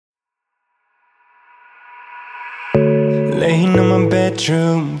Laying on my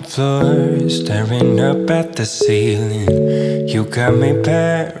bedroom floor, staring up at the ceiling. You got me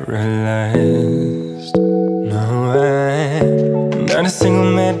paralyzed. No, not a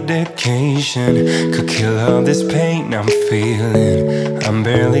single medication could kill all this pain I'm feeling. I'm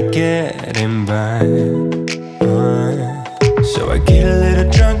barely getting by. So I get a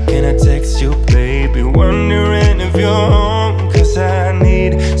little drunk and I text you, baby, wondering if you're home, 'cause I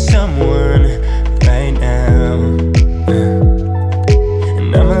need someone right now.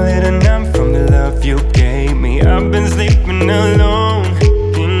 And I'm a little numb from the love you gave me. I've been sleeping alone,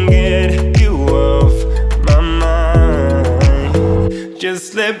 can't get you off my mind.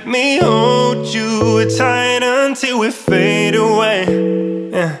 Just let me hold you tight until we fade away,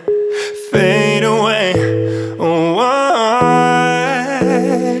 fade away.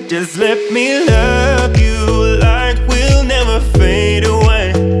 Just let me love you like we'll never fade away,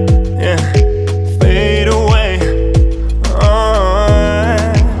 fade away.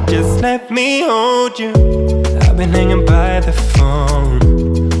 Just let me hold you. I've been hanging by the phone,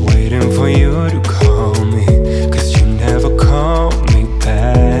 waiting for you to call me, 'cause you never call me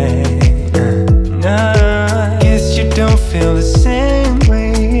back. Nah, guess you don't feel the same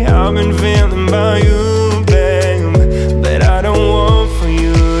way I've been feeling about you, babe. But I don't want for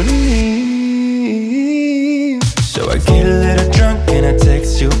you to leave. So I get a little drunk and I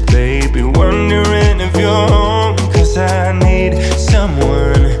text you, baby, wondering if you're home, 'cause I need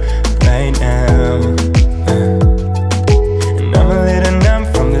someone right now. And I'm a little numb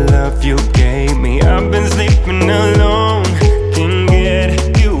from the love you gave me. I've been sleeping alone, can't get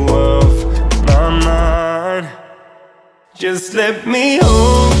you off my mind. Just let me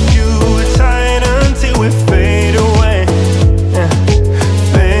hold you tight until we fade away,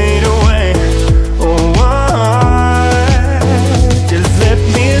 fade away. Just let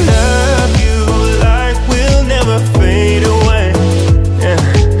me love you like we'll never fade away,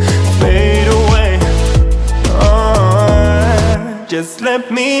 fade away. Just let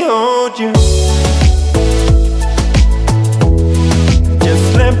me hold you. Just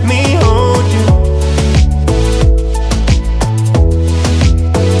let me hold you.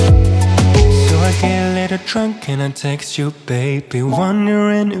 So I get a little drunk and I text you, baby,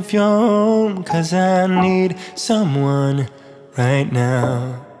 wondering if you're home, 'cause I need someone right now.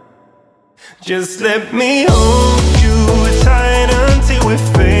 Just let me hold you tight until we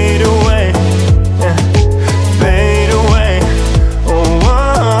fade away, fade away.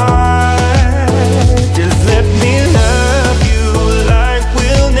 Just let me love you like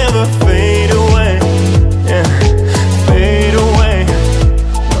we'll never fade away, fade away.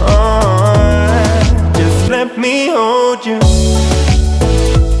 Just let me hold you.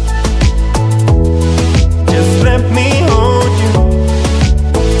 Just let me hold you.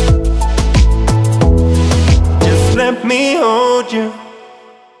 Just let me hold you.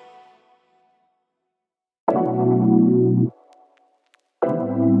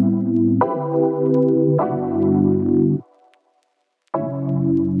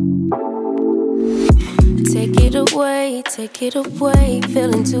 Take it away,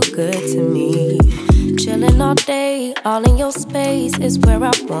 feeling too good to me. Chilling all day, all in your space is where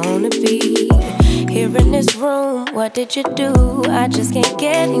I wanna be. Here in this room, what did you do? I just can't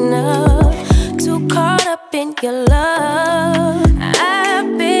get enough. Too caught up in your love. I've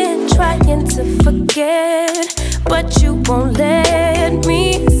been trying to forget, but you won't let me.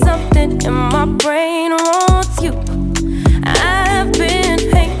 Something in my brain wants you. I've been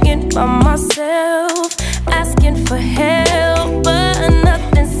hanging by myself, asking for help, but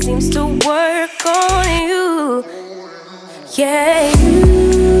nothing seems to work on you. Yeah,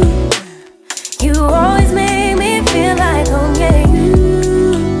 you always make me feel like home. Yeah,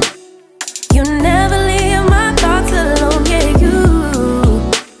 you never leave my thoughts alone. Yeah,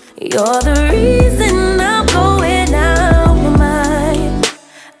 you're the reason I'm going out my mind.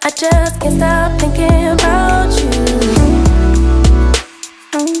 I just can't stop thinking about you.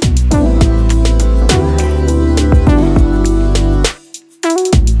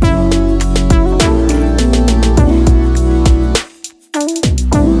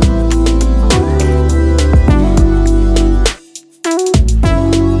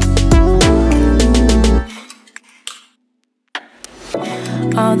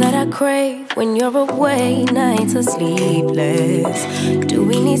 All that I crave when you're away, nights are sleepless. Do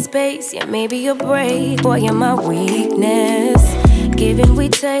we need space? Yeah, maybe a break. Boy, you're my weakness. Give and we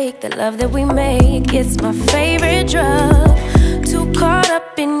take, the love that we make, it's my favorite drug. Too caught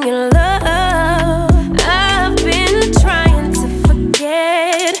up in your love. I've been trying to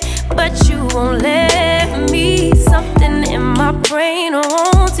forget, but you won't let me. Something in my brain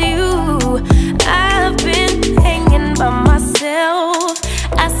wants you. I've been hanging by myself,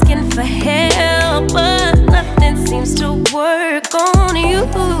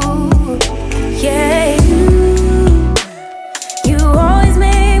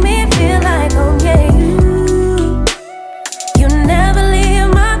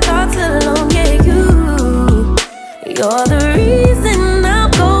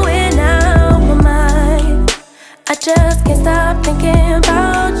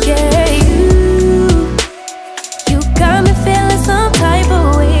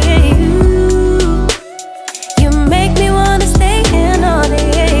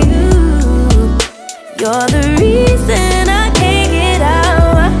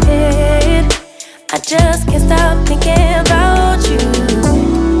 just can't stop thinking about you.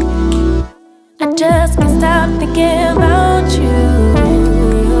 I just can't stop thinking about you.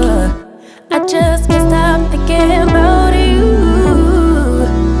 I just can't stop thinking about you.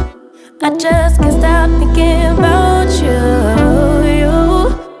 I just can't stop thinking about you.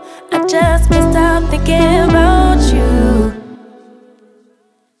 I just can't stop thinking about you.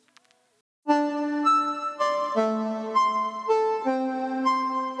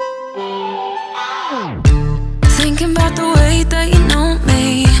 Thinking about the way that you know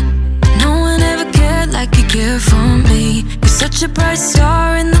me. No one ever cared like you care for me. You're such a bright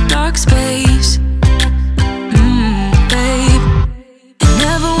star in the dark space. Babe, it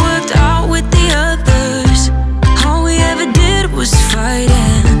never worked out with the others. All we ever did was fight,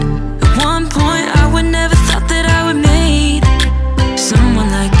 and at one point I would never thought that I would meet someone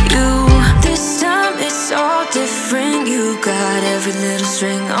like you. This time it's all different. You got every little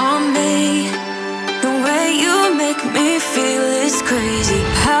string on me. The way you make me feel is crazy.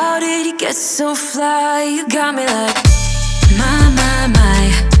 How did you get so fly? You got me like my.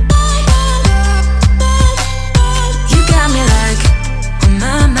 You got me like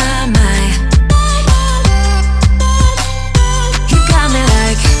my. You got me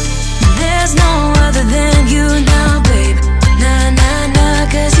like there's no other than you now, babe. Nah,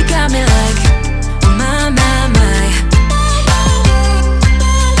 'cause you got me like my.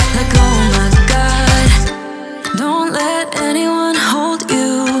 Like oh my God, don't let anyone hold you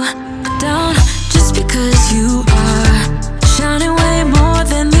down just because you are shining way more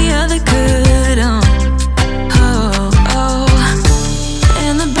than the other could. Oh.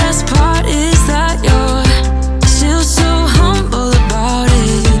 And the best part is that you're still so humble about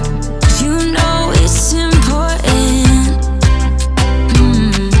it. 'Cause you know it's important.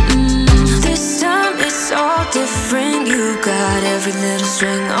 This time it's all different. You got every little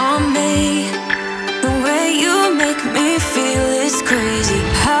string on me. The way you make me feel is crazy.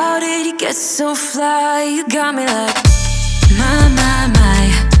 How did you get so fly? You got me like my.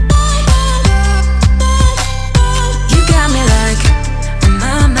 You got me like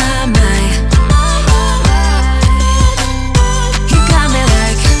my. You got me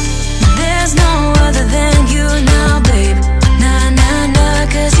like there's no other than you now, babe. Nah,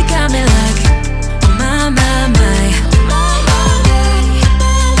 'cause you got me like my.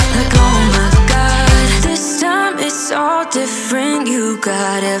 Like oh my God, this time it's all different. You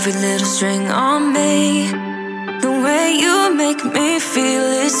got every little string on me. The way you make me feel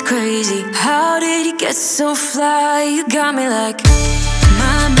is crazy. How did you get so fly? You got me like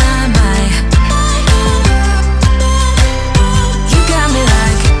my. You got me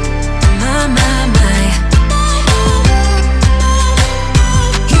like my.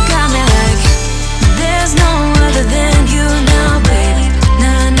 You got me like there's no other than you now, baby.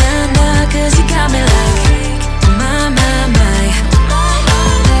 Nah, 'cause you got me like my.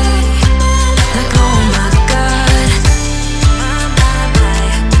 Like oh my God.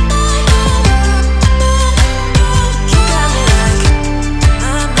 You got me like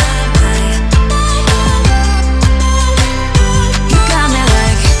my. You got me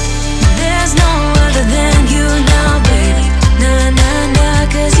like there's no other than you now, baby. Nah,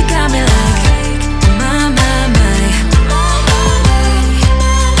 'cause you got me like my.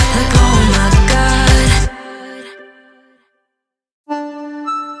 Like oh my God.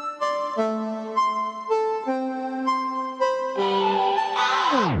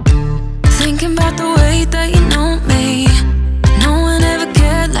 Thinking about the way that you know me. No one ever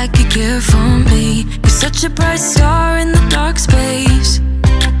cared like you care for me. You're such a bright star in the dark space.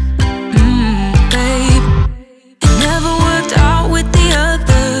 Babe, it never worked out with the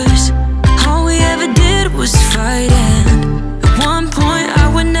others. All we ever did was fight, and at one point I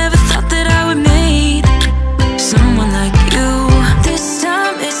would never thought that I would meet someone like you. This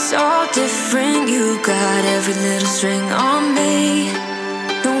time it's all different. You got every little string on me.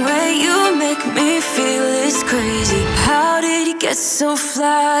 The way you make me feel is crazy. How did you get so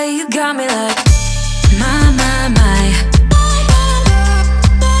fly? You got me like my.